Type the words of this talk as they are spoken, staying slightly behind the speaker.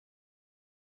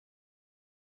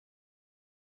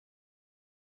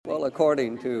Well,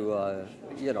 according to,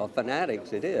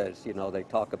 fanatics, it is. They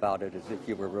talk about it as if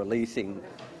you were releasing,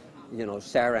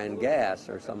 sarin gas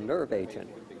or some nerve agent.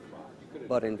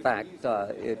 But in fact,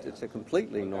 it's a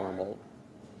completely normal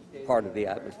part of the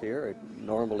atmosphere. It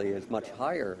normally is much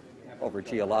higher over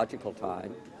geological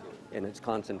time in its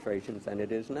concentrations than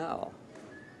it is now.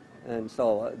 And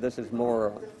so this is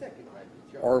more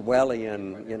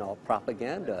Orwellian,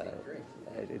 propaganda.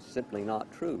 It's simply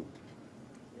not true.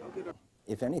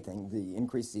 If anything, the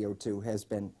increased CO2 has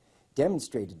been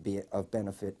demonstrated to be of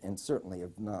benefit and certainly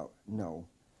of no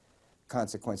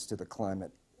consequence to the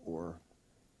climate or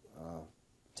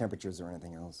temperatures or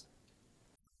anything else.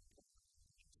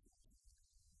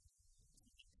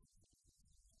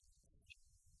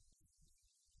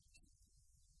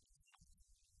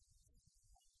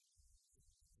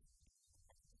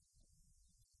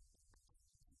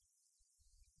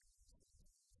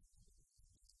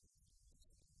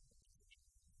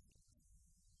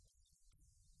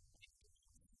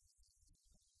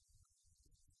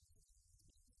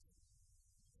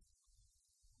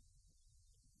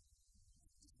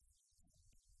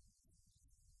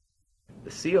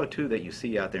 The CO2 that you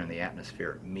see out there in the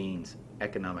atmosphere means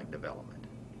economic development.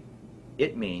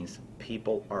 It means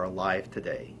people are alive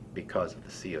today because of the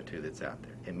CO2 that's out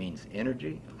there. It means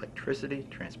energy, electricity,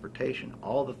 transportation,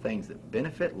 all the things that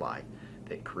benefit life,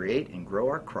 that create and grow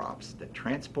our crops, that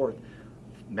transport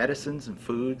medicines and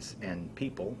foods and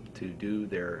people to do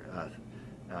their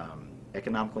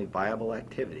economically viable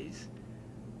activities,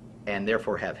 and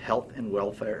therefore have health and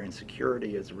welfare and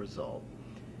security as a result.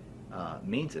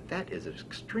 Means that is an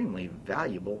extremely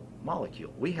valuable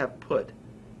molecule. We have put,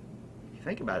 if you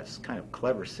think about it, it's kind of a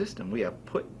clever system. We have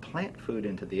put plant food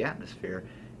into the atmosphere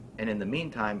and in the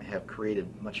meantime have created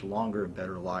much longer and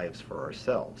better lives for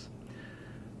ourselves.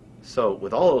 So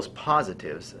with all those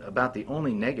positives, about the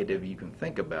only negative you can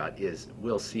think about is,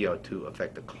 will CO2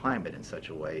 affect the climate in such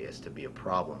a way as to be a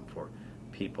problem for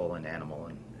people and animal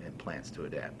and plants to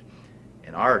adapt?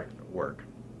 In our work,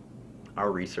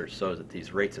 our research shows that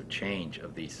these rates of change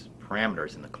of these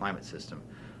parameters in the climate system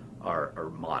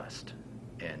are modest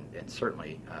and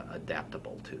certainly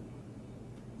adaptable too.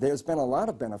 There's been a lot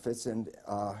of benefits, and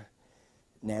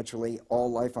naturally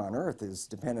all life on Earth is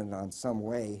dependent on some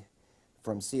way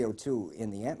from CO2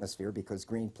 in the atmosphere because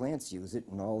green plants use it,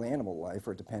 and all animal life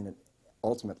are dependent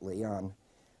ultimately on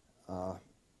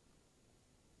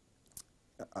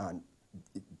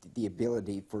the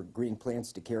ability for green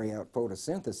plants to carry out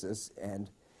photosynthesis, and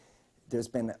there's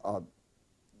been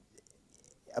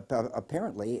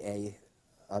apparently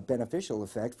a beneficial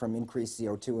effect from increased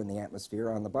CO2 in the atmosphere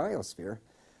on the biosphere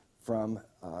from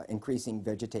increasing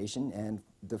vegetation and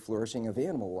the flourishing of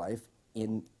animal life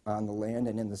on the land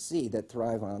and in the sea that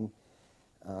thrive on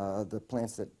the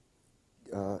plants that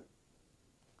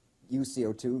use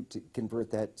CO2 to convert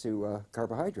that to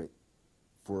carbohydrate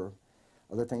for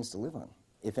other things to live on.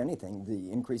 If anything,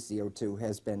 the increased CO2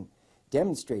 has been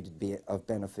demonstrated to be of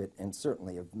benefit and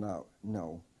certainly of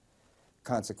no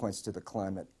consequence to the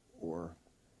climate or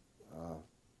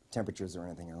temperatures or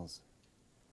anything else.